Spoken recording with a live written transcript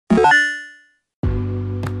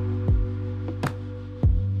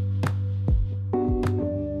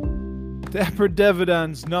Dapper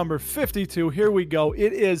Dividends number 52. Here we go.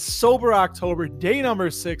 It is Sober October, day number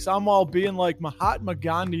 6. I'm all being like Mahatma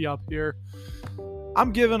Gandhi up here.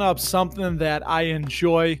 I'm giving up something that I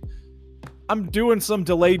enjoy. I'm doing some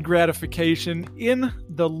delayed gratification in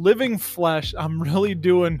the living flesh. I'm really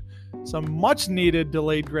doing some much needed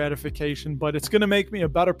delayed gratification, but it's going to make me a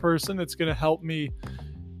better person. It's going to help me,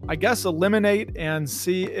 I guess, eliminate and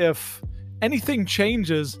see if anything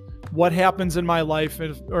changes what happens in my life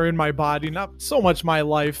or in my body. Not so much my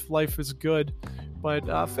life. Life is good,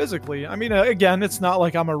 but physically. I mean, again, it's not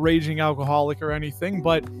like I'm a raging alcoholic or anything,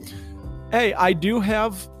 but hey, I do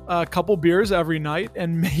have a couple beers every night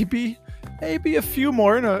and maybe a few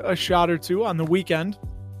more and a shot or two on the weekend,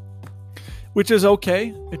 which is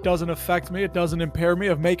okay. It doesn't affect me. It doesn't impair me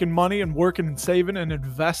of making money and working and saving and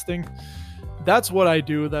investing. That's what I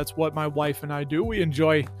do. That's what my wife and I do. We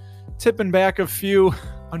enjoy tipping back a few,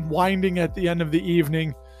 unwinding at the end of the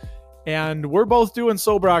evening, and we're both doing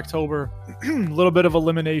Sober October, a little bit of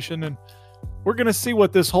elimination, and we're going to see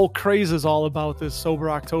what this whole craze is all about, this Sober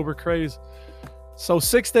October craze. So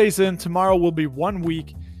 6 days in, tomorrow will be 1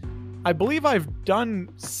 week. I believe I've done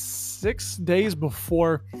 6 days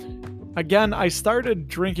before. Again, I started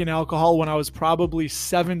drinking alcohol when I was probably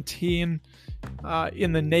 17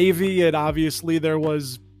 in the Navy. Obviously there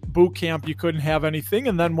was boot camp, you couldn't have anything.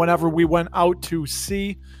 And then whenever we went out to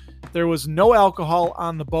sea, there was no alcohol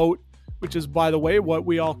on the boat, which is, by the way, what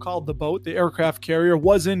we all called the boat. The aircraft carrier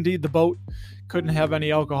was indeed the boat. Couldn't have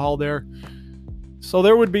any alcohol there. So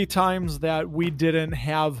there would be times that we didn't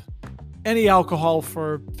have any alcohol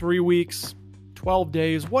for 3 weeks, 12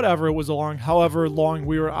 days, whatever it was long, however long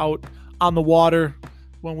we were out on the water.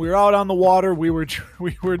 When we were out on the water, we were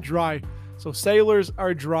dry. So sailors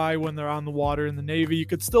are dry when they're on the water in the Navy. You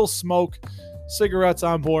could still smoke cigarettes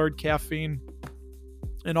on board, caffeine,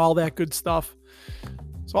 and all that good stuff.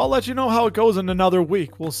 So I'll let you know how it goes in another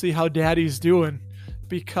week. We'll see how Daddy's doing,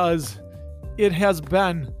 because it has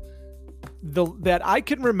been that I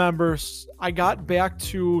can remember. I got back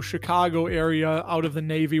to Chicago area out of the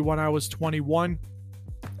Navy when I was 21.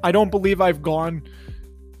 I don't believe I've gone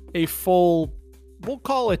a full, we'll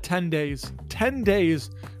call it 10 days. 10 days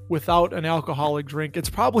without an alcoholic drink. It's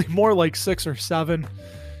probably more like 6 or 7.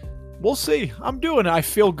 We'll see. I'm doing it. I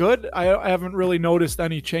feel good. I haven't really noticed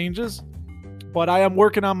any changes, but I am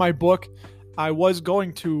working on my book. I was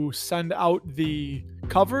going to send out the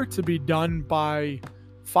cover to be done by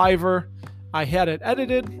Fiverr. I had it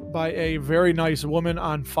edited by a very nice woman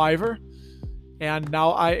on Fiverr, and now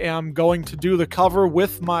I am going to do the cover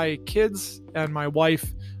with my kids and my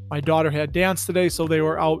wife. My daughter had dance today, so they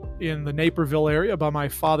were out in the Naperville area by my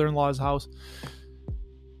father-in-law's house.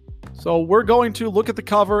 So we're going to look at the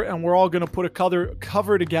cover, and we're all going to put a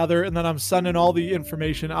cover together, and then I'm sending all the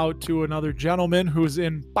information out to another gentleman who's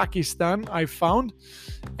in Pakistan, I found,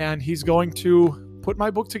 and he's going to put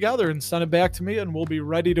my book together and send it back to me, and we'll be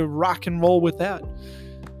ready to rock and roll with that.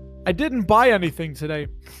 I didn't buy anything today.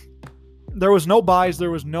 There was no buys.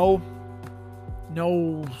 There was no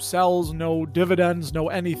sells, no dividends, no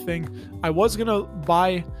anything. I was going to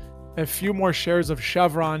buy a few more shares of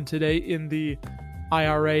Chevron today in the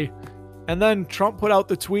IRA. And then Trump put out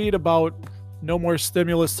the tweet about no more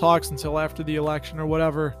stimulus talks until after the election or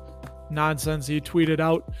whatever nonsense he tweeted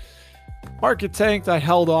out. Market tanked. I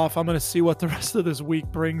held off. I'm going to see what the rest of this week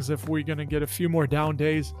brings, if we're going to get a few more down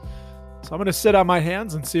days. So I'm going to sit on my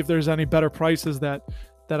hands and see if there's any better prices that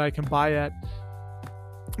I can buy at.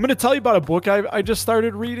 I'm going to tell you about a book I just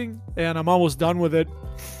started reading, and I'm almost done with it.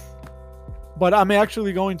 But I'm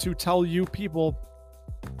actually going to tell you people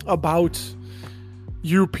about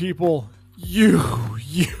you people.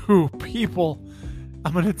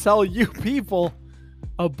 I'm going to tell you people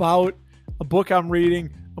about a book I'm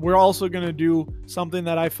reading. We're also going to do something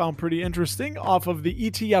that I found pretty interesting off of the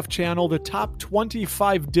ETF channel, the top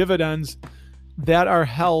 25 dividends that are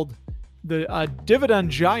held, the dividend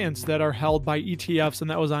giants that are held by ETFs, and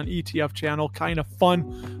that was on ETF channel. Kind of fun.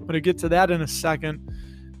 I'm going to get to that in a second.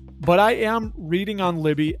 But I am reading on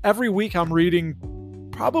Libby. Every week I'm reading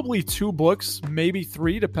probably 2 books, maybe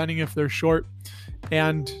 3, depending if they're short.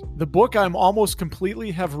 And the book I'm almost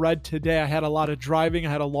completely have read today. I had a lot of driving.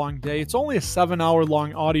 I had a long day. It's only a 7-hour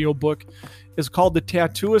long audio book. It's called The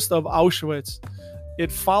Tattooist of Auschwitz.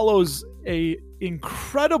 It follows a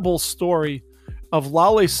incredible story of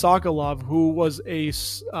Lale Sokolov, who was a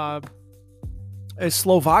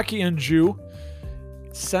Slovakian Jew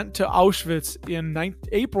sent to Auschwitz in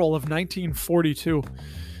April of 1942.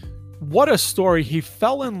 What a story. He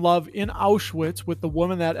fell in love in Auschwitz with the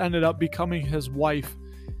woman that ended up becoming his wife.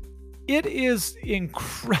 It is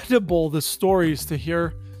incredible, the stories to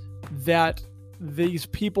hear that these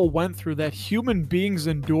people went through, that human beings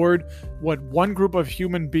endured, what one group of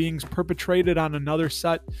human beings perpetrated on another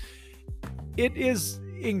set. It is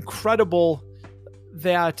incredible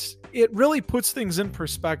that it really puts things in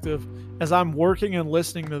perspective. As I'm working and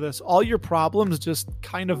listening to this, all your problems just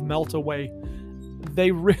kind of melt away.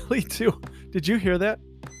 They really do. Did you hear that?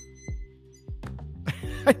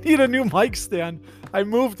 I need a new mic stand. I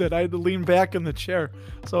moved it. I had to lean back in the chair.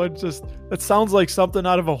 So it sounds like something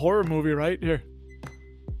out of a horror movie right here.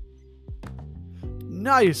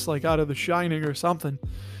 Nice, like out of The Shining or something.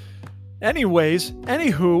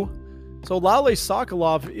 Anywho, so Lale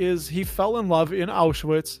Sokolov he fell in love in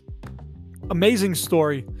Auschwitz. Amazing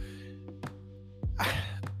story.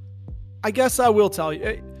 I guess I will tell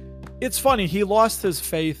you. It's funny, he lost his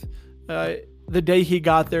faith. The day he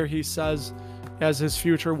got there, he says, as his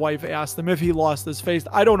future wife asked him if he lost his faith.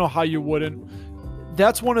 I don't know how you wouldn't.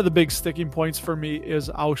 That's one of the big sticking points for me, is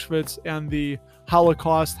Auschwitz and the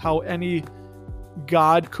Holocaust, how any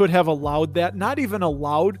God could have allowed that. Not even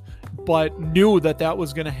allowed, but knew that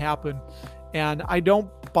was going to happen. And I don't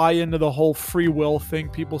buy into the whole free will thing.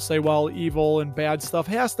 People say, well, evil and bad stuff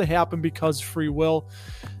has to happen because free will.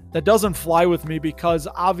 That doesn't fly with me, because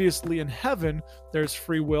obviously in heaven there's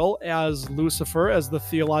free will. As Lucifer, as the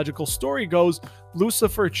theological story goes,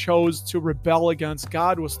 Lucifer chose to rebel against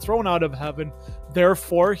God, was thrown out of heaven.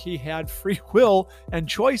 Therefore, he had free will and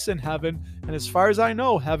choice in heaven. And as far as I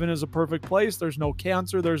know, heaven is a perfect place. There's no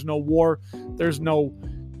cancer, there's no war, there's no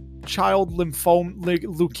child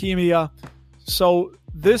leukemia. So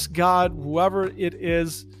this God, whoever it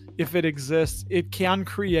is, if it exists, it can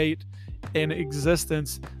create an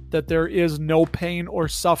existence that there is no pain or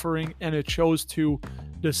suffering, and it chose to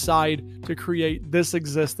decide to create this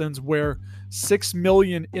existence where 6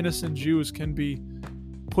 million innocent Jews can be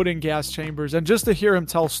put in gas chambers. And just to hear him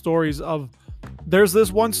tell stories of, there's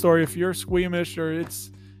this one story, if you're squeamish or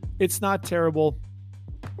it's not terrible,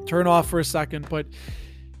 turn off for a second, but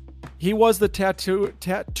he was the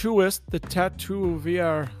tattooist, the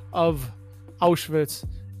tattooier of Auschwitz.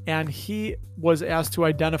 And he was asked to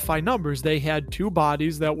identify numbers. They had 2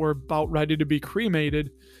 bodies that were about ready to be cremated,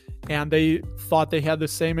 and they thought they had the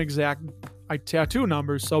same exact tattoo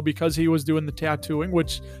numbers. So because he was doing the tattooing,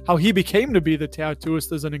 which how he became to be the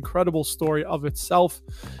tattooist is an incredible story of itself,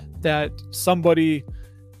 that somebody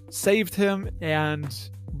saved him and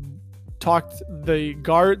talked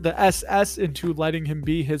the SS into letting him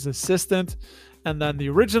be his assistant. And then the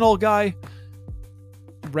original guy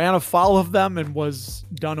ran afoul of them and was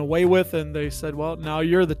done away with, and they said, well, now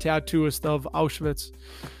you're the tattooist of Auschwitz.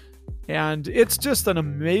 And it's just an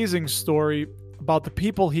amazing story about the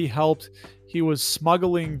people he helped. He was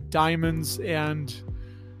smuggling diamonds, and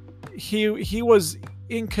he was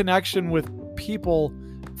in connection with people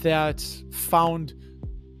that found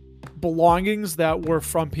belongings that were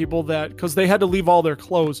from people that, because they had to leave all their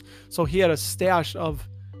clothes, so he had a stash of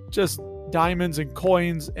just diamonds and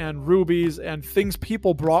coins and rubies and things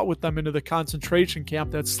people brought with them into the concentration camp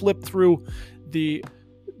that slipped through the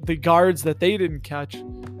guards that they didn't catch.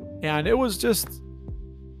 And it was just,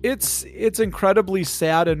 it's incredibly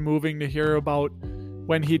sad and moving to hear about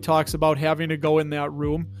when he talks about having to go in that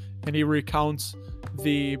room, and he recounts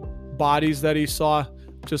the bodies that he saw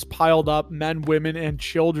just piled up, men, women, and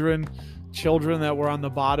children that were on the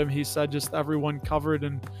bottom. He said just everyone covered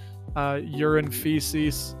in urine,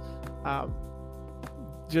 feces.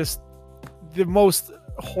 Just the most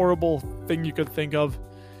horrible thing you could think of.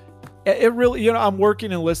 It really, I'm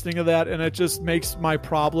working and listening to that, and it just makes my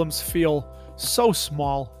problems feel so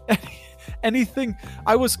small. Anything,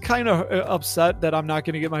 I was kind of upset that I'm not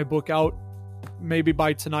going to get my book out maybe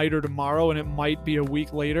by tonight or tomorrow, and it might be a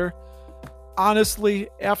week later. Honestly,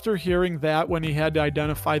 after hearing that, when he had to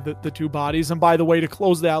identify the 2 bodies, and by the way, to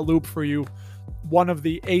close that loop for you, one of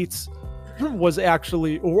the 8s was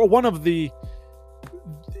actually, or one of the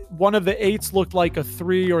 8s looked like a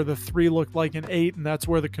 3, or the 3 looked like an 8, and that's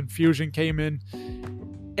where the confusion came in.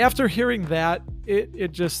 After hearing that,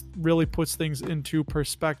 it just really puts things into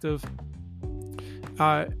perspective.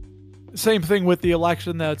 Same thing with the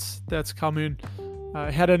election that's coming.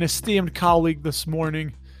 I had an esteemed colleague this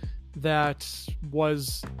morning that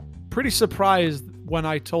was pretty surprised when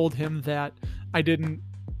I told him that I didn't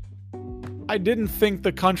think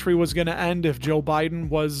the country was going to end if Joe Biden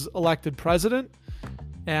was elected president.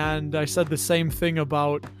 And I said the same thing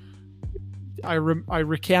about, I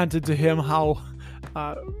recanted to him how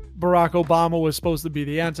Barack Obama was supposed to be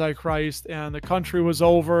the Antichrist and the country was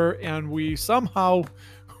over, and we somehow,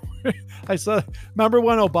 I said, remember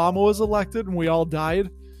when Obama was elected and we all died?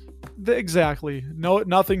 Exactly. No,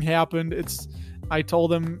 nothing happened. I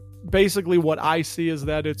told him basically what I see is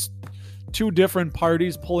that it's two different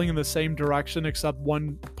parties pulling in the same direction, except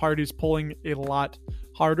one party's pulling a lot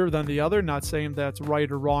harder than the other. Not saying that's right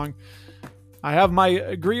or wrong. I have my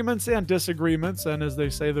agreements and disagreements, and as they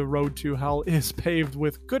say, the road to hell is paved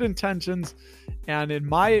with good intentions. And in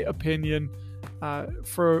my opinion,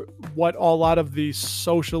 for what a lot of the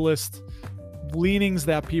socialist leanings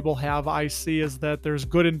that people have, I see is that there's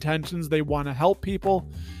good intentions. They want to help people.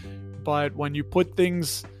 But when you put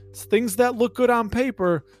things that look good on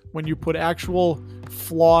paper, when you put actual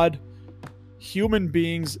flawed human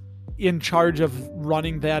beings in charge of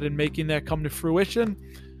running that and making that come to fruition,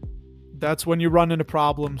 that's when you run into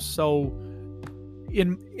problems. So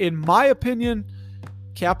in my opinion,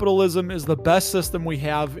 capitalism is the best system we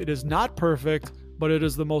have. It is not perfect, but it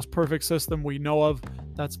is the most perfect system we know of.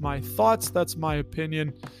 That's my thoughts. That's my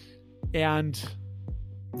opinion. And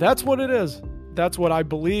that's what it is. That's what I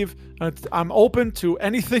believe. I'm open to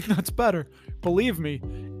anything that's better. Believe me.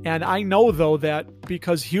 And I know, though, that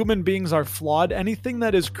because human beings are flawed, anything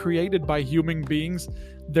that is created by human beings,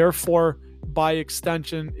 therefore, by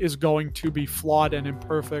extension, is going to be flawed and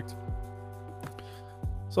imperfect.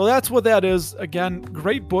 So that's what that is. Again,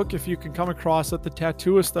 great book if you can come across it, The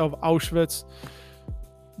Tattooist of Auschwitz.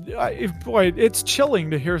 It's chilling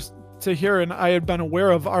to hear, and I had been aware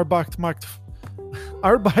of Arbeit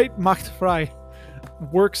macht frei.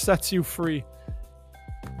 Work sets you free.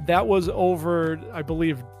 That was over, I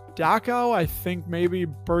believe, Dachau, I think maybe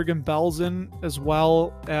Bergen-Belsen, as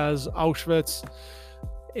well as Auschwitz.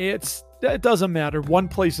 It doesn't matter. One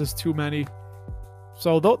place is too many.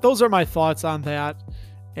 So those are my thoughts on that.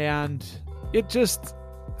 And it just,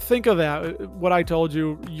 think of that, what I told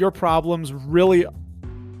you, your problems really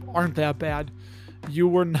aren't that bad. You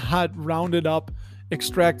were not rounded up,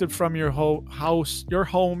 extracted from your house, your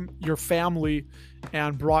home, your family,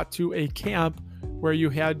 and brought to a camp where you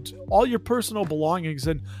had all your personal belongings.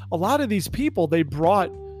 And a lot of these people, they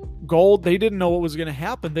brought gold. They didn't know what was going to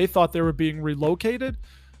happen. They thought they were being relocated.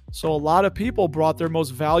 So a lot of people brought their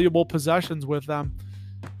most valuable possessions with them.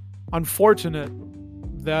 Unfortunate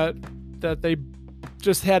that they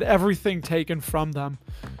just had everything taken from them.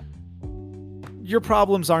 Your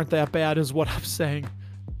problems aren't that bad is what I'm saying.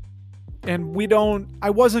 And I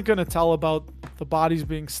wasn't going to tell about the bodies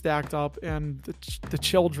being stacked up and the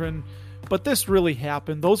children, but this really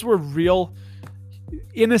happened. Those were real,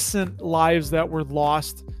 innocent lives that were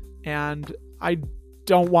lost, and I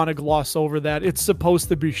don't want to gloss over that. It's supposed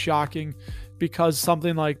to be shocking because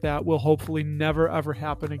something like that will hopefully never, ever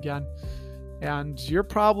happen again. And your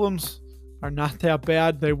problems are not that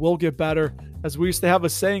bad. They will get better. As we used to have a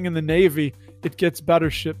saying in the Navy, it gets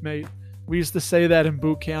better, shipmate. We used to say that in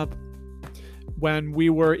boot camp when we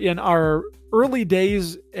were in our early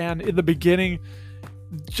days and in the beginning.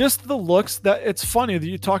 Just the looks, that it's funny that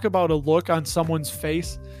you talk about a look on someone's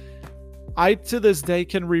face. I, to this day,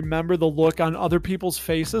 can remember the look on other people's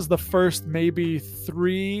faces the first maybe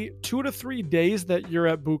 2 to 3 days that you're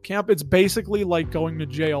at boot camp. It's basically like going to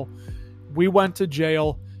jail. We went to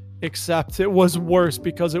jail, except it was worse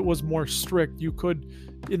because it was more strict.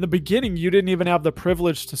 In the beginning, you didn't even have the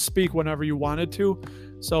privilege to speak whenever you wanted to.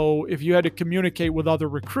 So if you had to communicate with other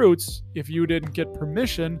recruits, if you didn't get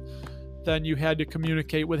permission, then you had to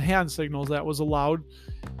communicate with hand signals. That was allowed.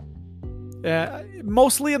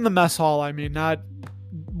 Mostly in the mess hall. I mean, not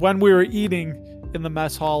when we were eating in the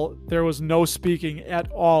mess hall, there was no speaking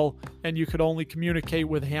at all, and you could only communicate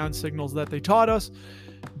with hand signals that they taught us.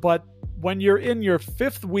 But when you're in your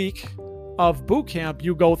 5th week of boot camp,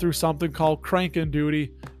 you go through something called cranking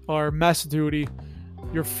duty or mess duty.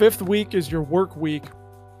 Your 5th week is your work week.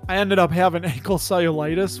 I ended up having ankle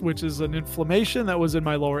cellulitis, which is an inflammation that was in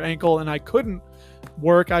my lower ankle, and I couldn't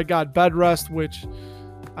work. I got bed rest, which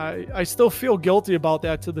I still feel guilty about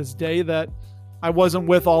that to this day, that I wasn't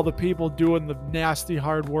with all the people doing the nasty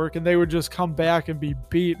hard work, and they would just come back and be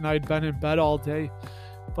beat, and I'd been in bed all day.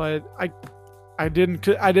 But I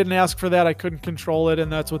didn't ask for that. I couldn't control it,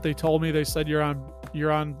 and that's what they told me. They said, you're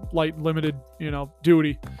on light limited,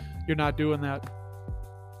 duty. You're not doing that.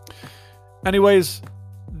 Anyways,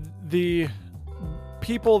 the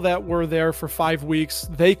people that were there for 5 weeks,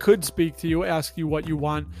 they could speak to you, ask you what you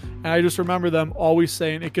want. And I just remember them always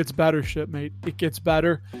saying, it gets better, shipmate. It gets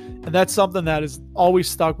better. And that's something that has always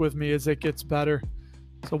stuck with me, is it gets better.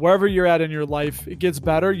 So wherever you're at in your life, it gets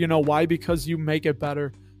better. You know why? Because you make it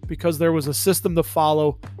better. Because there was a system to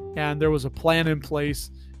follow and there was a plan in place,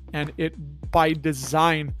 and it by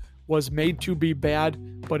design was made to be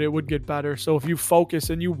bad, but it would get better. So if you focus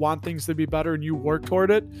and you want things to be better and you work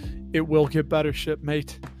toward it, it will get better,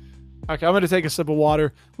 shipmate. Okay, I'm going to take a sip of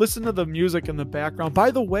water. Listen to the music in the background. By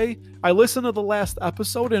the way, I listened to the last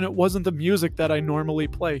episode and it wasn't the music that I normally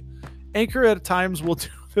play. Anchor at times will do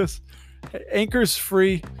this. Anchor's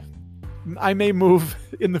free. I may move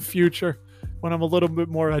in the future when I'm a little bit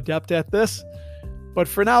more adept at this. But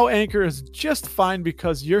for now, Anchor is just fine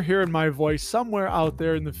because you're hearing my voice somewhere out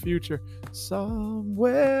there in the future.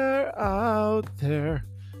 Somewhere out there.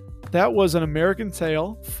 That was An American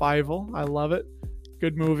Tail, Fievel. I love it.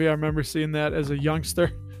 Good movie. I remember seeing that as a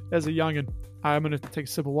youngster, as a youngin'. I'm going to take a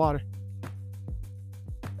sip of water.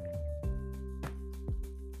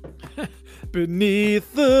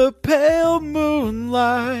 Beneath the pale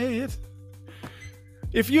moonlight.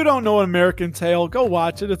 If you don't know An American Tail, go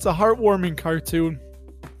watch it. It's a heartwarming cartoon.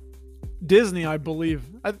 Disney, I believe.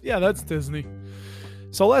 Yeah, that's Disney.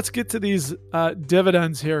 So let's get to these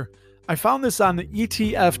dividends here. I found this on the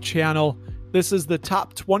ETF channel. This is the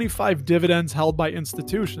top 25 dividends held by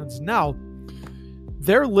institutions. Now,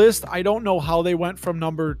 their list, I don't know how they went from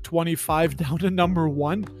number 25 down to number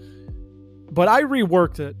 1, but I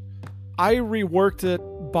reworked it. I reworked it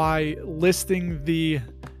by listing they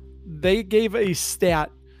gave a stat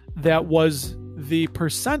that was the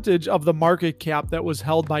percentage of the market cap that was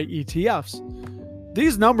held by ETFs.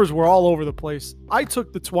 These numbers were all over the place. I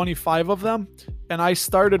took the 25 of them and I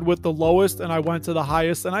started with the lowest and I went to the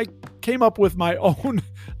highest and I came up with my own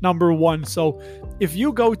number 1. So if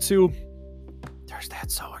you go to, there's that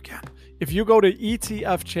so again. If you go to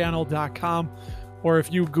etfchannel.com or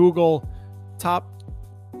if you Google I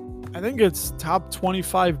think it's top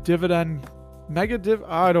 25 dividend I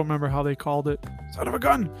don't remember how they called it. Son of a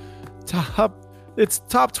gun. It's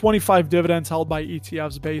top 25 dividends held by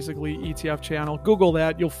ETFs, basically ETF channel. Google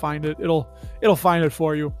that, you'll find it. It'll find it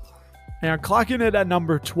for you. And clocking it at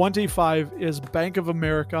number 25 is Bank of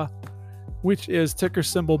America, which is ticker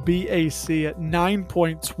symbol BAC at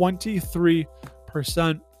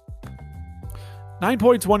 9.23%.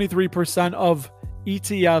 9.23% of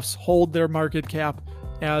ETFs hold their market cap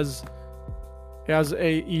as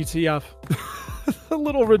a ETF. A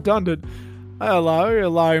little redundant. I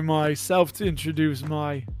allow myself to introduce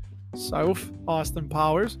myself, Austin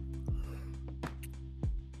Powers.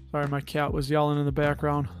 Sorry, my cat was yelling in the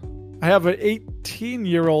background. I have an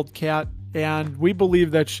 18-year-old cat, and we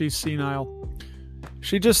believe that she's senile.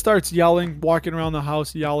 She just starts yelling, walking around the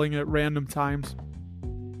house, yelling at random times.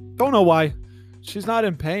 Don't know why. She's not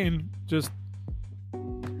in pain. Just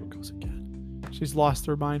here it goes again. She's lost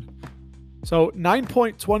her mind. So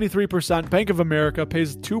 9.23%. Bank of America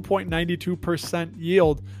pays 2.92%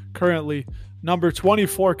 yield currently. Number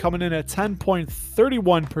 24 coming in at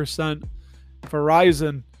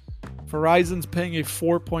 10.31%. Verizon's paying a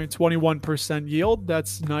 4.21% yield.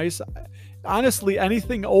 That's nice. Honestly,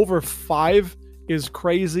 anything over 5 is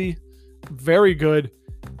crazy. Very good.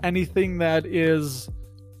 Anything that is,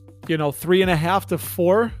 3.5 to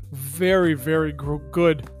 4, very, very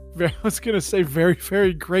good. I was going to say very,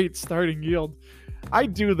 very great starting yield. I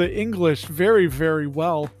do the English very, very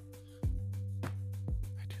well.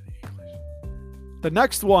 The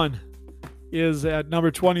next one is at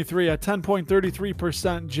number 23 at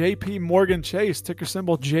 10.33%. JP Morgan Chase, ticker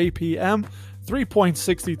symbol JPM,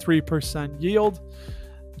 3.63% yield.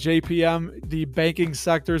 JPM, the banking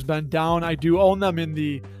sector has been down. I do own them in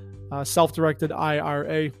the self-directed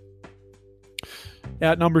IRA.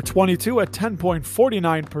 At number 22 at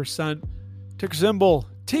 10.49%. Ticker symbol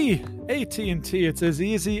T, AT&T. It's as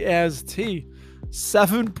easy as T.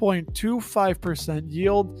 7.25%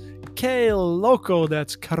 yield. Que loco.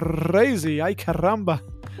 That's crazy. Ay caramba.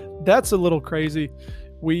 That's a little crazy.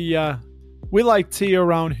 We like tea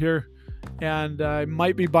around here, and I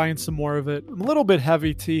might be buying some more of it. A little bit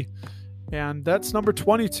heavy tea. And that's number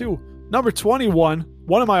 22. Number 21,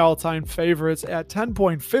 one of my all-time favorites at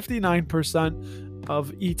 10.59%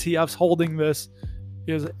 of ETFs holding this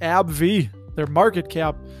is AbbVie. Their market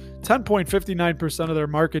cap, 10.59% of their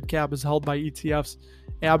market cap is held by ETFs.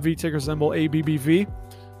 AbbVie, ticker symbol ABBV,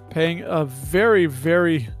 paying a very,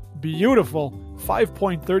 very beautiful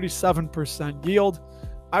 5.37% yield.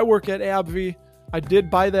 I work at AbbVie. I did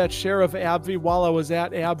buy that share of AbbVie while I was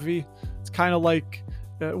at AbbVie. It's kind of like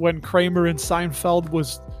when Kramer in Seinfeld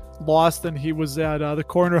was lost and he was at the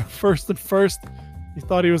corner of First and First. He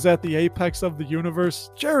thought he was at the apex of the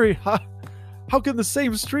universe. Jerry, how can the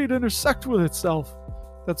same street intersect with itself?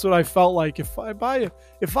 That's what I felt like. If I buy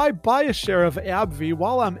a share of AbbVie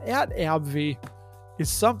while I'm at AbbVie, is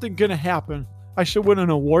something going to happen? I should win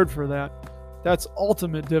an award for that. That's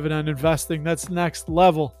ultimate dividend investing. That's next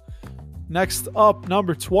level. Next up,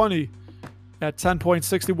 number 20 at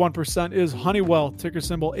 10.61% is Honeywell. Ticker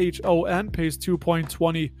symbol HON, pays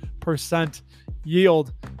 2.20%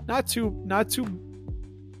 yield. Not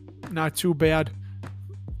too bad.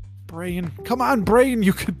 Brain. Come on, Brain.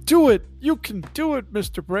 You can do it. You can do it,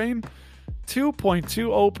 Mr. Brain.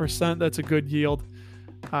 2.20%. That's a good yield.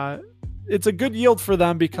 It's a good yield for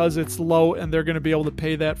them because it's low and they're going to be able to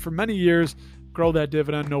pay that for many years, grow that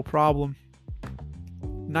dividend, no problem.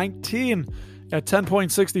 19 at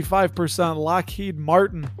 10.65%. Lockheed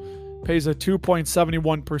Martin pays a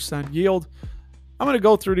 2.71% yield. I'm going to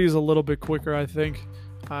go through these a little bit quicker, I think.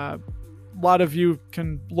 A lot of you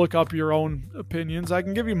can look up your own opinions. I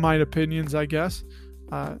can give you my opinions, I guess.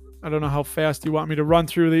 I don't know how fast you want me to run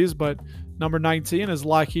through these, but number 19 is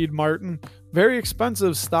Lockheed Martin. Very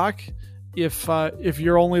expensive stock if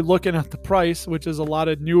you're only looking at the price, which is a lot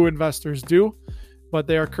of new investors do. But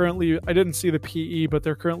they are currently, I didn't see the PE, but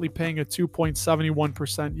they're currently paying a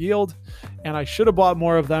 2.71% yield. And I should have bought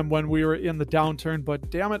more of them when we were in the downturn, but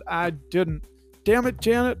damn it, I didn't. Damn it,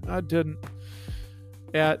 Janet, I didn't.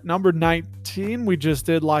 At number 19, we just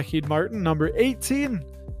did Lockheed Martin. Number 18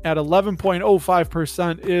 at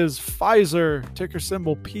 11.05% is Pfizer, ticker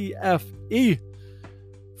symbol PFE.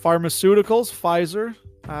 Pharmaceuticals, Pfizer,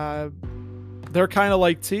 they're kind of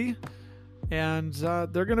like T, and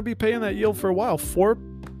they're going to be paying that yield for a while.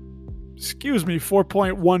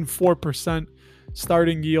 4.14%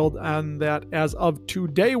 starting yield on that as of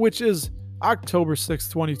today, which is October 6,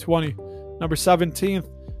 2020. Number 17th,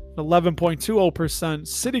 11.20%.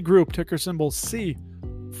 Citigroup, ticker symbol C,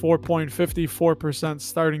 4.54%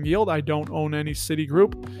 starting yield. I don't own any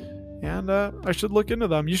Citigroup, and I should look into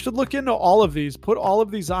them. You should look into all of these. Put all of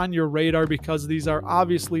these on your radar because these are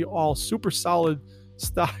obviously all super solid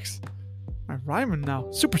stocks. I'm rhyming now.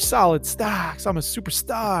 Super solid stocks. I'm a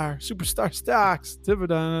superstar. Superstar stocks.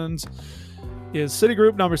 Dividends is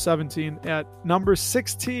Citigroup, number 17. At number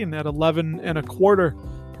 16 at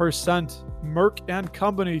 11.25%. Merck and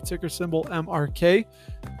Company, ticker symbol MRK,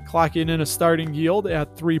 clocking in a starting yield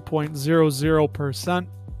at 3.00%.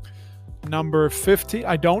 Number 50,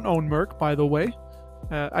 I don't own Merck, by the way.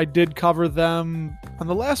 I did cover them on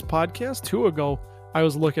the last podcast 2 ago. I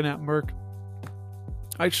was looking at Merck.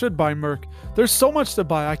 I should buy Merck. There's so much to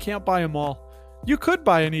buy. I can't buy them all. You could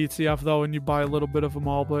buy an ETF, though, and you buy a little bit of them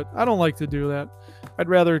all, but I don't like to do that. I'd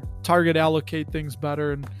rather target allocate things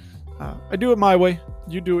better, and I do it my way.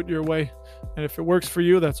 You do it your way. And if it works for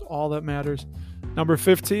you, that's all that matters. Number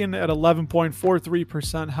 15 at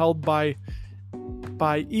 11.43% held by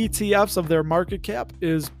ETFs of their market cap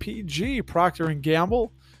is PG, Procter &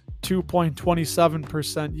 Gamble,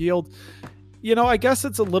 2.27% yield. You know, I guess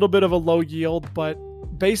it's a little bit of a low yield, but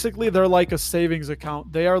basically they're like a savings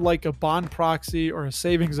account. They are like a bond proxy or a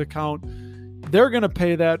savings account. They're going to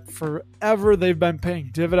pay that forever. They've been paying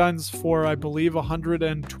dividends for, I believe,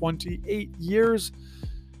 128 years.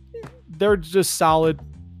 They're just solid.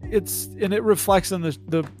 It reflects in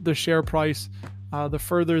the share price. The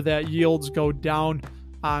further that yields go down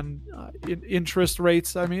on interest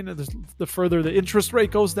rates, I mean, the further the interest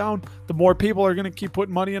rate goes down, the more people are going to keep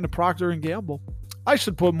putting money into Procter & Gamble. I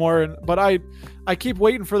should put more in, but I keep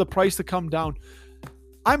waiting for the price to come down.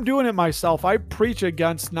 I'm doing it myself. I preach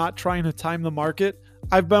against not trying to time the market.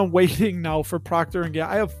 I've been waiting now for Procter &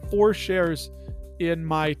 Gamble. I have 4 shares in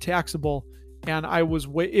my taxable, and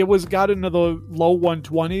it got into the low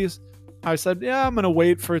 120s. I said, yeah, I'm going to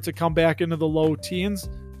wait for it to come back into the low teens.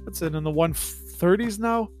 That's it, in the 130s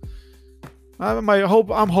now.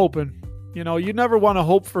 I'm hoping. You know, you never want to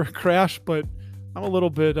hope for a crash, but I'm a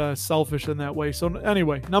little bit selfish in that way. So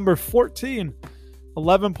anyway, number 14,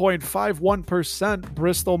 11.51%.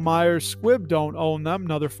 Bristol Myers Squibb, don't own them.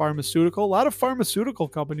 Another pharmaceutical. A lot of pharmaceutical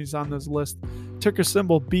companies on this list. Ticker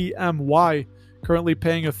symbol BMY. Currently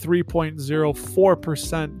paying a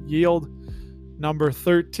 3.04% yield. Number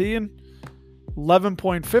 13,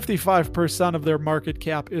 11.55% of their market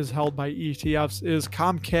cap is held by ETFs, is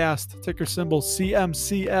Comcast, ticker symbol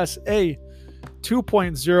CMCSA,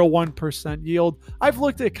 2.01% yield. I've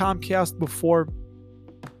looked at Comcast before.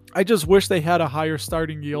 I just wish they had a higher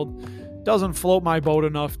starting yield. Doesn't float my boat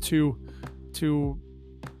enough to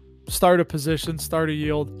start a position, start a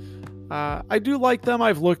yield. I do like them.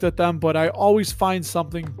 I've looked at them, but I always find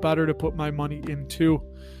something better to put my money into.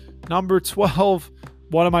 Number 12,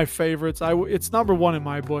 one of my favorites. It's number 1 in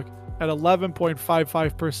my book at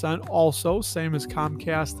 11.55%. Also, same as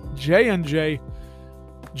Comcast. J&J,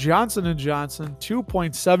 Johnson & Johnson,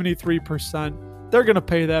 2.73%. They're going to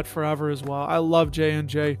pay that forever as well. I love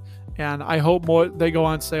J&J, and I hope they go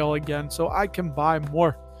on sale again so I can buy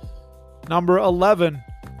more. Number 11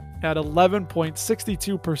 at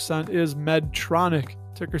 11.62% is Medtronic,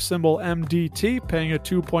 ticker symbol MDT, paying a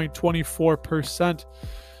 2.24%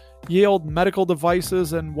 yield. Medical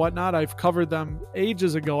devices and whatnot, I've covered them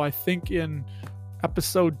ages ago. I think in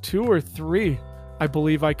episode 2 or 3, I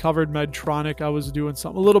believe I covered Medtronic. I was doing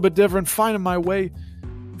something a little bit different, finding my way.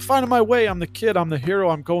 I'm the kid. I'm the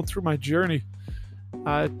hero. I'm going through my journey.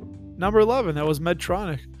 Number 11, that was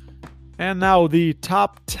Medtronic. And now the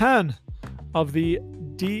top 10 of the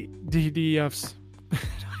DDFs.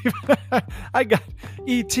 I got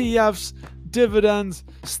ETFs, dividends,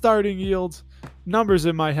 starting yields, numbers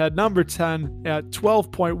in my head. Number 10 at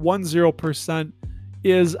 12.10%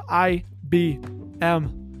 is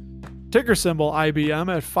IBM. Ticker symbol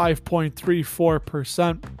IBM at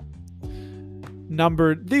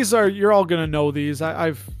 5.34%. You're all going to know these.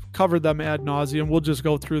 I've covered them ad nauseum. We'll just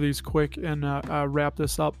go through these quick and wrap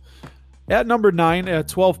this up. At number 9, at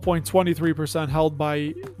 12.23% held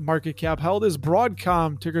by market cap held, is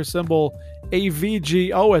Broadcom, ticker symbol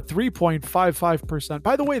AVGO at 3.55%.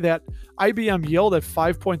 By the way, that IBM yield at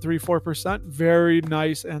 5.34%, very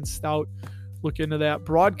nice and stout. Look into that.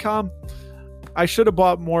 Broadcom, I should have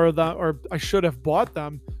bought more of them, or I should have bought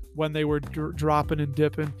them when they were dropping and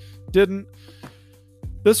dipping. Didn't.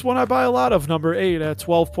 This one I buy a lot of. Number 8 at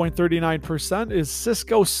 12.39% is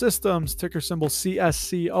Cisco Systems, ticker symbol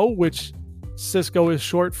CSCO, which Cisco is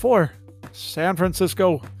short for San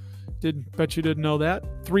Francisco. Bet you didn't know that.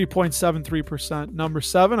 3.73%. Number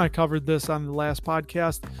 7, I covered this on the last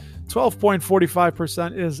podcast.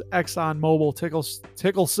 12.45% is ExxonMobil, ticker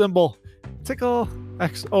symbol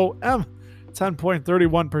XOM,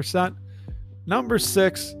 10.31%. Number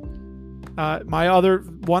 6, my other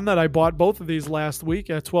one that I bought both of these last week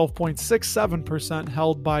at 12.67%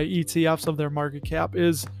 held by ETFs of their market cap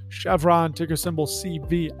is Chevron, ticker symbol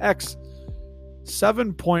CVX,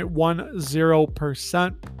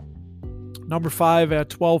 7.10%. Number 5 at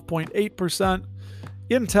 12.8%.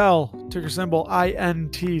 Intel, ticker symbol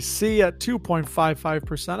INTC at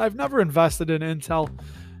 2.55%. I've never invested in Intel.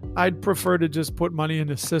 I'd prefer to just put money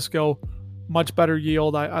into Cisco. Much better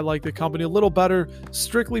yield. I like the company a little better.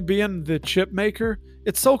 Strictly being the chip maker,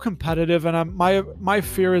 it's so competitive, and my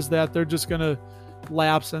fear is that they're just going to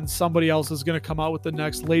lapse and somebody else is going to come out with the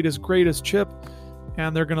next latest, greatest chip,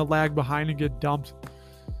 and they're going to lag behind and get dumped.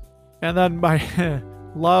 And then my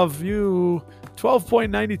love you,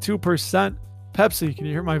 12.92%. Pepsi, can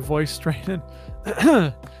you hear my voice straining?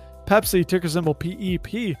 Pepsi, ticker symbol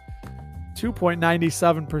PEP,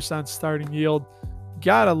 2.97% starting yield.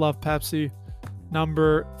 Gotta love Pepsi.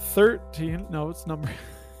 Number 13. No, it's number...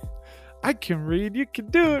 I can read. You can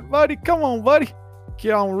do it, buddy. Come on, buddy.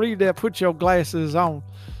 Get on, read that. Put your glasses on.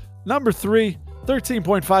 Number 3,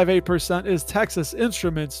 13.58% is Texas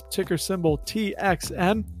Instruments, ticker symbol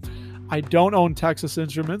TXN. I don't own Texas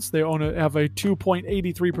Instruments. They have a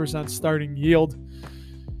 2.83% starting yield.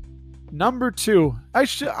 Number 2,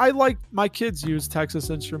 I like my kids use Texas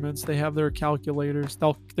Instruments. They have their calculators,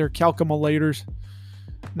 their calculators.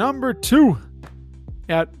 Number 2,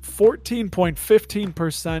 at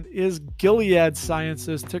 14.15% is Gilead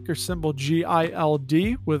Sciences, ticker symbol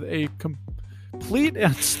GILD, with a complete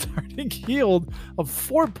and starting yield of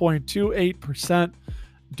 4.28%.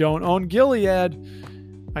 Don't own Gilead.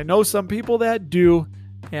 I know some people that do,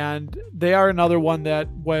 and they are another one that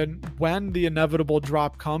when the inevitable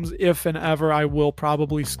drop comes, if and ever, I will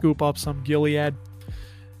probably scoop up some Gilead.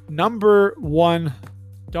 Number 1,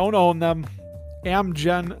 don't own them.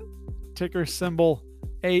 Amgen, ticker symbol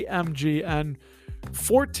AMGN.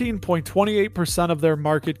 14.28% of their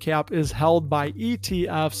market cap is held by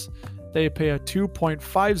ETFs. They pay a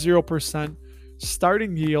 2.50%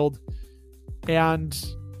 starting yield. And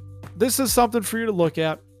this is something for you to look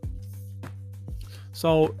at.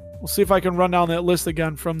 So we'll see if I can run down that list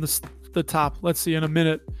again from the top. Let's see in a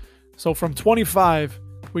minute. So from 25,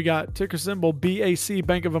 we got ticker symbol BAC,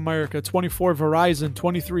 Bank of America, 24 Verizon,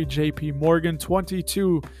 23 JP Morgan,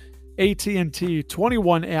 22 AT&T,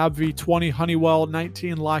 21 AbbVie, 20 Honeywell,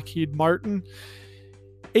 19 Lockheed Martin,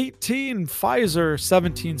 18 Pfizer,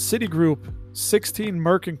 17 Citigroup, 16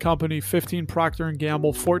 Merck & Company, 15 Procter &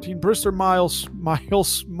 Gamble, 14 Bristol Myers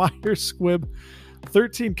Squibb,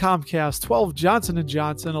 13 Comcast, 12 Johnson &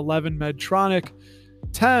 Johnson, 11 Medtronic,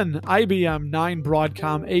 10 IBM, 9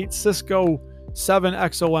 Broadcom, 8 Cisco, 7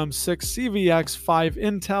 XOM, 6 CVX, 5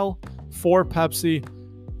 Intel, 4 Pepsi,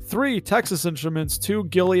 3 Texas Instruments, 2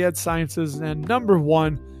 Gilead Sciences, and number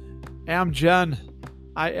 1 Amgen.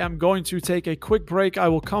 I am going to take a quick break. I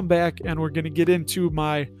will come back and we're going to get into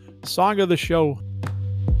my song of the show.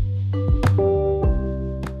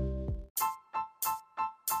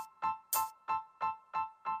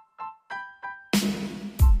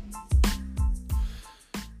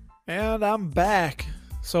 And I'm back.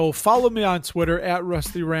 So follow me on Twitter at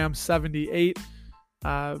RustyRam78.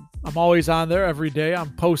 I'm always on there every day.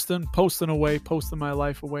 I'm posting my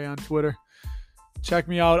life away on Twitter. Check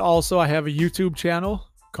me out. Also, I have a YouTube channel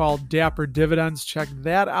called Dapper Dividends. Check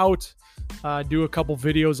that out. Do a couple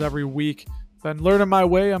videos every week. Been learning my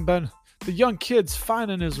way. I've been the young kid's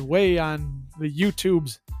finding his way on the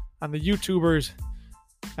YouTubes, on the YouTubers.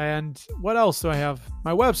 And what else do I have?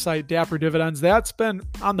 My website, Dapper Dividends. That's been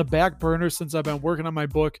on the back burner since I've been working on my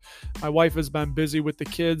book. My wife has been busy with the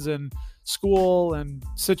kids and school and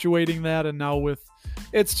situating that. And now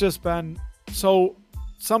it's just been, so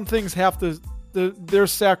some things have to,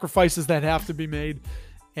 there's sacrifices that have to be made.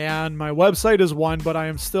 And my website is one, but I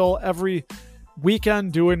am still every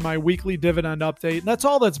weekend doing my weekly dividend update. And that's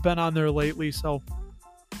all that's been on there lately. So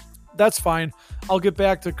that's fine. I'll get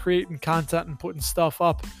back to creating content and putting stuff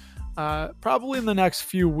up probably in the next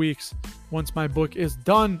few weeks once my book is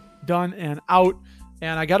done and out.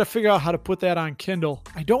 And I got to figure out how to put that on Kindle.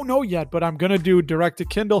 I don't know yet, but I'm going to do direct to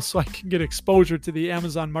Kindle so I can get exposure to the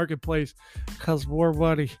Amazon marketplace because more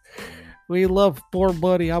money. We love more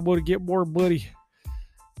money. I'm going to get more money.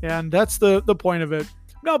 And that's the point of it.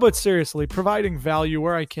 No, but seriously, providing value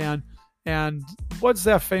where I can. And what's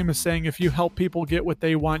that famous saying? If you help people get what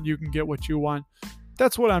they want, you can get what you want.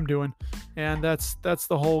 That's what I'm doing. And that's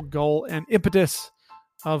the whole goal and impetus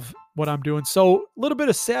of what I'm doing. So a little bit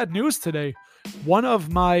of sad news today. One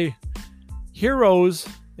of my heroes,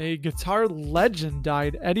 a guitar legend,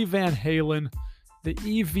 died. Eddie Van Halen, the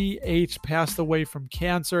EVH, passed away from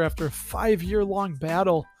cancer after a 5-year-long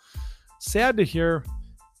battle. Sad to hear.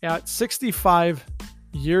 At 65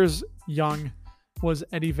 years young was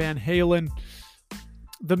Eddie Van Halen.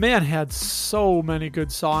 The man had so many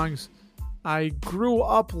good songs. I grew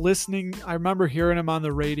up listening. I remember hearing him on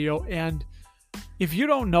the radio. And if you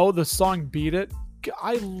don't know the song Beat It,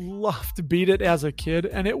 I loved Beat It as a kid.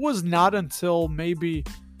 And it was not until maybe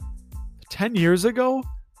 10 years ago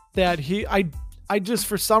that I just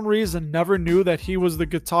for some reason never knew that he was the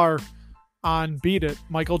guitar on Beat It,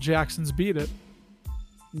 Michael Jackson's Beat It.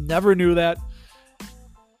 Never knew that.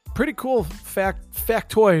 Pretty cool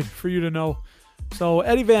factoid for you to know. So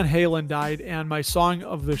Eddie Van Halen died, and my song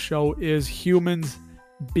of the show is Humans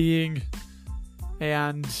Being.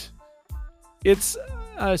 And it's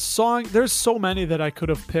a song, there's so many that I could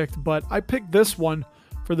have picked, but I picked this one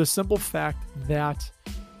for the simple fact that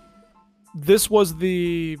this was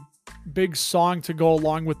the big song to go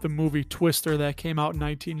along with the movie Twister that came out in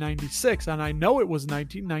 1996. And I know it was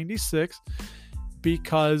 1996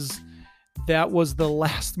 because that was the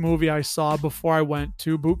last movie I saw before I went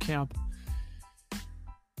to boot camp.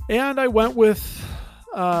 And I went with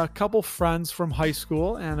a couple friends from high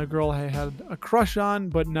school and a girl I had a crush on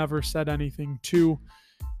but never said anything to.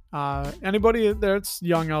 Anybody that's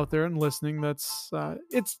young out there and listening,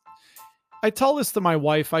 I tell this to my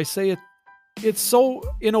wife. I say it's so,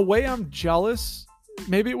 in a way I'm jealous.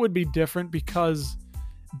 Maybe it would be different because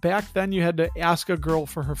back then you had to ask a girl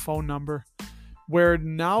for her phone number. Where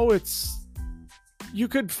now you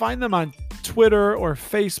could find them on Twitter or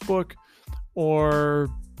Facebook or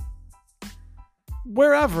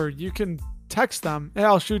wherever. You can text them. Hey,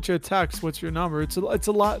 I'll shoot you a text. What's your number? It's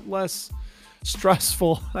a lot less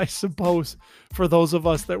stressful, I suppose, for those of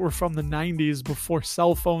us that were from the 90s before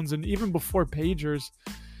cell phones and even before pagers,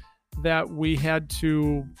 that we had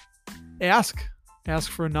to ask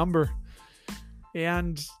for a number.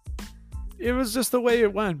 And it was just the way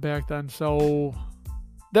it went back then. So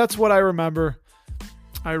that's what I remember.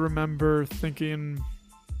 I remember thinking,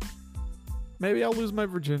 maybe I'll lose my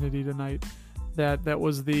virginity tonight. That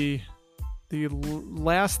was the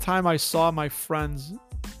last time I saw my friends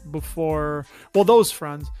before. Well, those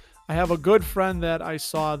friends. I have a good friend that I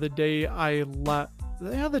saw the day I left.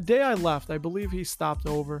 Yeah, the day I left. I believe he stopped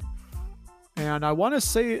over. And I want to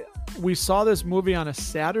say we saw this movie on a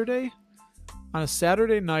Saturday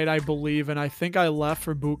night, I believe, and I think I left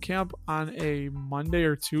for boot camp on a Monday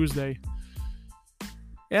or Tuesday.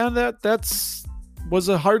 And that's was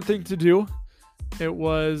a hard thing to do. It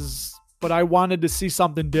was, but I wanted to see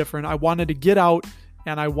something different. I wanted to get out,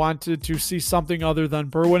 and I wanted to see something other than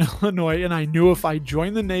Berwyn, Illinois, and I knew if I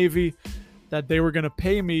joined the Navy that they were going to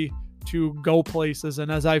pay me to go places.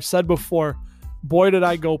 And as I've said before, boy, did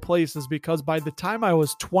I go places, because by the time I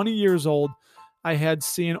was 20 years old, I had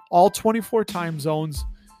seen all 24 time zones,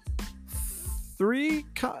 3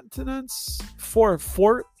 continents,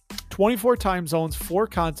 24 time zones, 4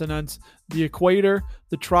 continents, the equator,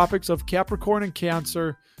 the tropics of Capricorn and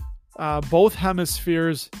Cancer, both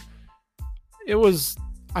hemispheres.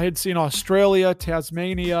 I had seen Australia,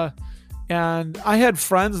 Tasmania, and I had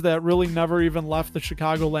friends that really never even left the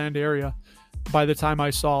Chicagoland area by the time I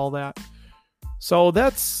saw all that. So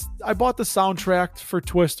I bought the soundtrack for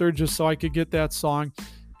Twister just so I could get that song.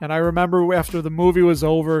 And I remember after the movie was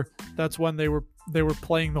over, that's when they were they were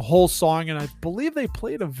playing the whole song, and I believe they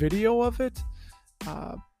played a video of it.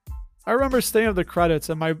 I remember staying at the credits,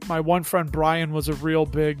 and my one friend Brian was a real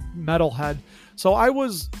big metalhead. So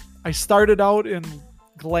I started out in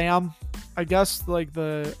glam, I guess,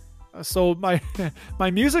 so my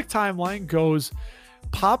my music timeline goes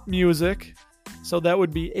pop music, so that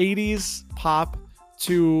would be 80s pop,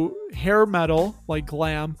 to hair metal, like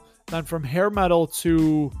glam, then from hair metal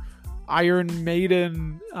to Iron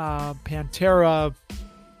Maiden, Pantera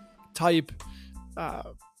type,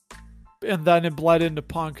 and then it bled into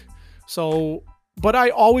punk. So, but I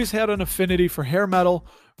always had an affinity for hair metal,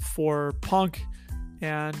 for punk,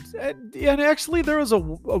 and actually there was a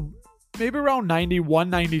maybe around 91,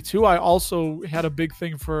 92, I also had a big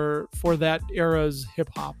thing for that era's hip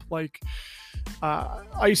hop, like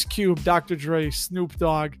Ice Cube, Dr. Dre, Snoop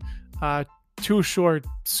Dogg, Too Short,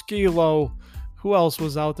 Skee-Lo. Who else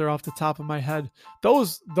was out there off the top of my head?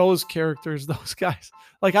 Those characters, those guys.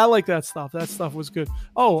 Like, I like that stuff. That stuff was good.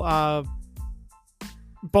 Oh,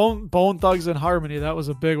 Bone Thugs and Harmony. That was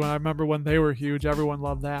a big one. I remember when they were huge. Everyone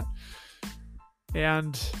loved that.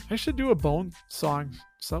 And I should do a Bone song.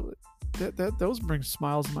 So those bring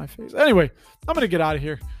smiles to my face. Anyway, I'm gonna get out of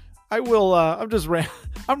here. I will.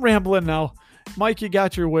 I'm rambling now. Mike, you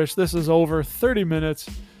got your wish. This is over. 30 minutes.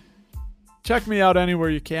 Check me out anywhere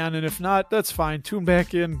you can, and if not, that's fine. Tune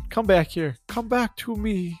back in. Come back here. Come back to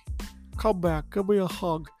me. Come back. Give me a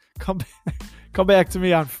hug. Come back to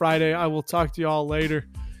me on Friday. I will talk to you all later.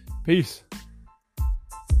 Peace.